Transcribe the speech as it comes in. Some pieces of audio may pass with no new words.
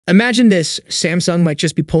Imagine this, Samsung might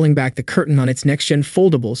just be pulling back the curtain on its next-gen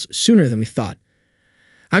foldables sooner than we thought.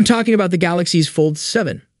 I'm talking about the Galaxy ZFold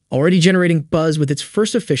 7, already generating buzz with its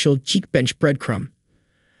first official Geekbench breadcrumb.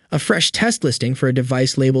 A fresh test listing for a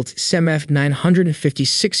device labeled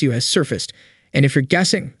SEMF956 US surfaced, and if you're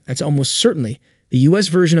guessing, that's almost certainly the US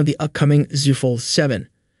version of the upcoming ZFold 7.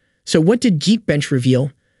 So what did Geekbench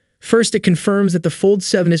reveal? First, it confirms that the Fold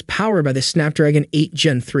 7 is powered by the Snapdragon 8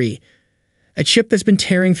 Gen 3, a chip that's been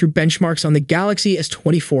tearing through benchmarks on the Galaxy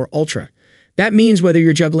S24 Ultra. That means whether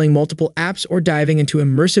you're juggling multiple apps or diving into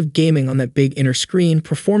immersive gaming on that big inner screen,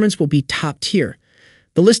 performance will be top tier.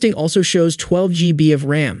 The listing also shows 12 GB of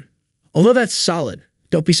RAM. Although that's solid,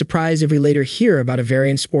 don't be surprised if we later hear about a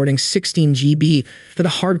variant sporting 16 GB for the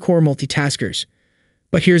hardcore multitaskers.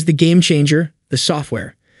 But here's the game changer, the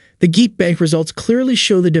software. The Geekbench results clearly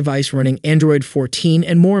show the device running Android 14,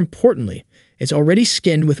 and more importantly, it's already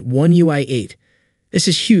skinned with One UI 8. This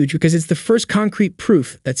is huge because it's the first concrete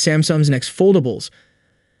proof that Samsung's next foldables,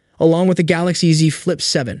 along with the Galaxy Z Flip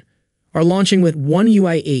 7, are launching with One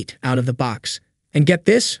UI 8 out of the box. And get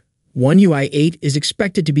this, One UI 8 is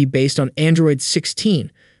expected to be based on Android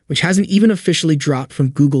 16, which hasn't even officially dropped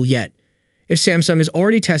from Google yet. If Samsung is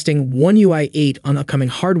already testing One UI 8 on upcoming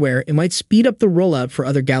hardware, it might speed up the rollout for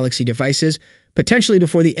other Galaxy devices, potentially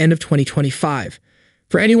before the end of 2025.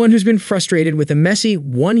 For anyone who's been frustrated with a messy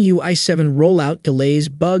One UI 7 rollout, delays,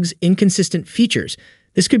 bugs, inconsistent features,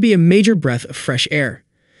 this could be a major breath of fresh air.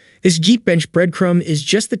 This Geekbench breadcrumb is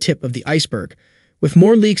just the tip of the iceberg. With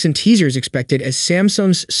more leaks and teasers expected as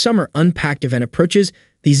Samsung's Summer Unpacked event approaches,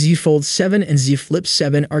 the Z Fold 7 and Z Flip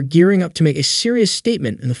 7 are gearing up to make a serious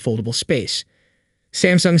statement in the foldable space.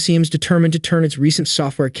 Samsung seems determined to turn its recent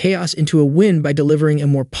software chaos into a win by delivering a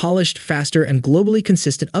more polished, faster, and globally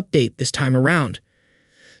consistent update this time around.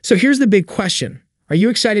 So here's the big question. Are you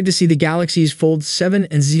excited to see the Galaxy Fold 7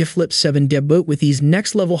 and Z Flip 7 debut with these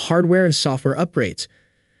next-level hardware and software upgrades?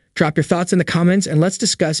 Drop your thoughts in the comments and let's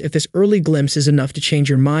discuss if this early glimpse is enough to change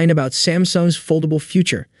your mind about Samsung's foldable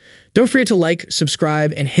future. Don't forget to like,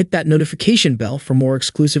 subscribe, and hit that notification bell for more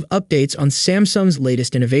exclusive updates on Samsung's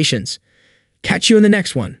latest innovations. Catch you in the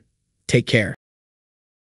next one. Take care.